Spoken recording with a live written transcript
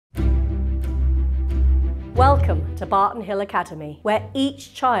Welcome to Barton Hill Academy, where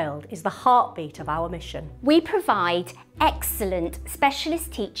each child is the heartbeat of our mission. We provide excellent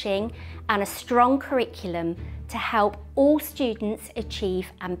specialist teaching and a strong curriculum to help all students achieve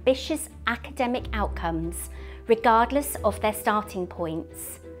ambitious academic outcomes, regardless of their starting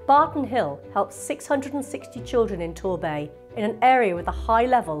points. Barton Hill helps 660 children in Torquay in an area with a high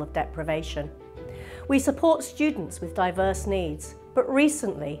level of deprivation. We support students with diverse needs, but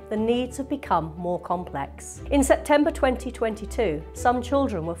recently the needs have become more complex. In September 2022, some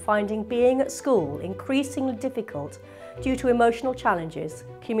children were finding being at school increasingly difficult due to emotional challenges,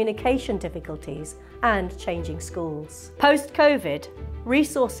 communication difficulties, and changing schools. Post-COVID,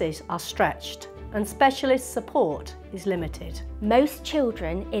 resources are stretched and specialist support is limited. Most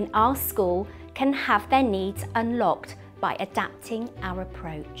children in our school can have their needs unlocked by adapting our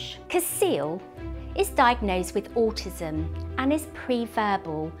approach. Cecile is diagnosed with autism and is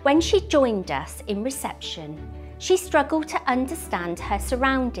pre-verbal. When she joined us in reception, she struggled to understand her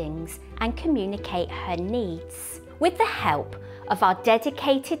surroundings and communicate her needs. With the help of our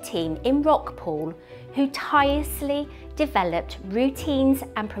dedicated team in Rockpool, who tirelessly developed routines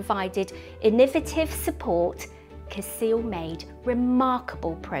and provided innovative support, Cecile made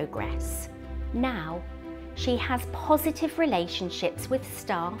remarkable progress. Now, she has positive relationships with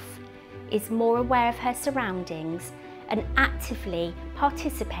staff, is more aware of her surroundings, and actively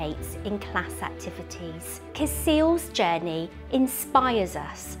participates in class activities. Cecile's journey inspires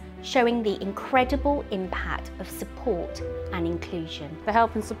us, showing the incredible impact of support and inclusion. The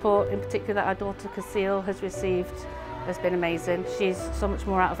help and support, in particular that our daughter Cecile has received, has been amazing. She's so much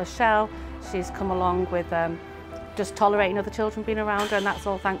more out of her shell. She's come along with just tolerating other children being around her, and that's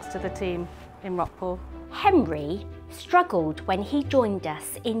all thanks to the team in Rockpool. Henry struggled when he joined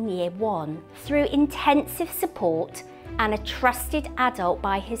us in Year 1. Through intensive support and a trusted adult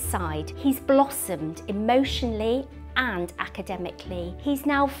by his side, he's blossomed emotionally and academically. He's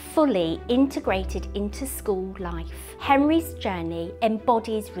now fully integrated into school life. Henry's journey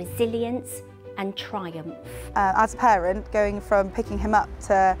embodies resilience and triumph. As a parent, going from picking him up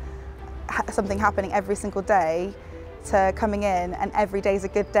to something happening every single day to coming in and every day's a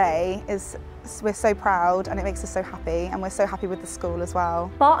good day, we're so proud and it makes us so happy, and we're so happy with the school as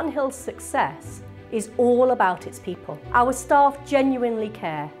well. Barton Hill's success is all about its people. Our staff genuinely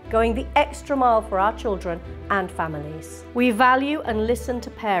care, going the extra mile for our children and families. We value and listen to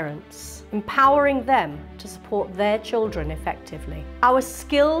parents, empowering them to support their children effectively. Our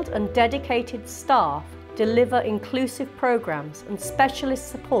skilled and dedicated staff deliver inclusive programs and specialist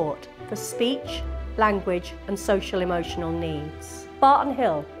support for speech, language and social emotional needs. Barton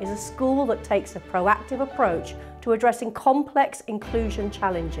Hill is a school that takes a proactive approach to addressing complex inclusion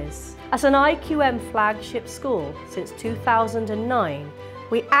challenges. As an IQM flagship school since 2009,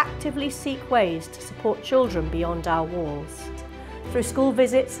 we actively seek ways to support children beyond our walls. Through school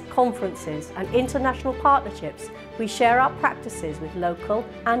visits, conferences and international partnerships, we share our practices with local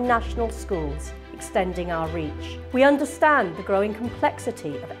and national schools, extending our reach. We understand the growing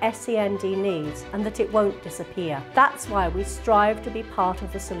complexity of SEND needs and that it won't disappear. That's why we strive to be part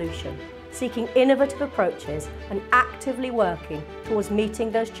of the solution, seeking innovative approaches and actively working towards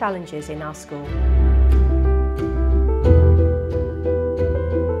meeting those challenges in our school.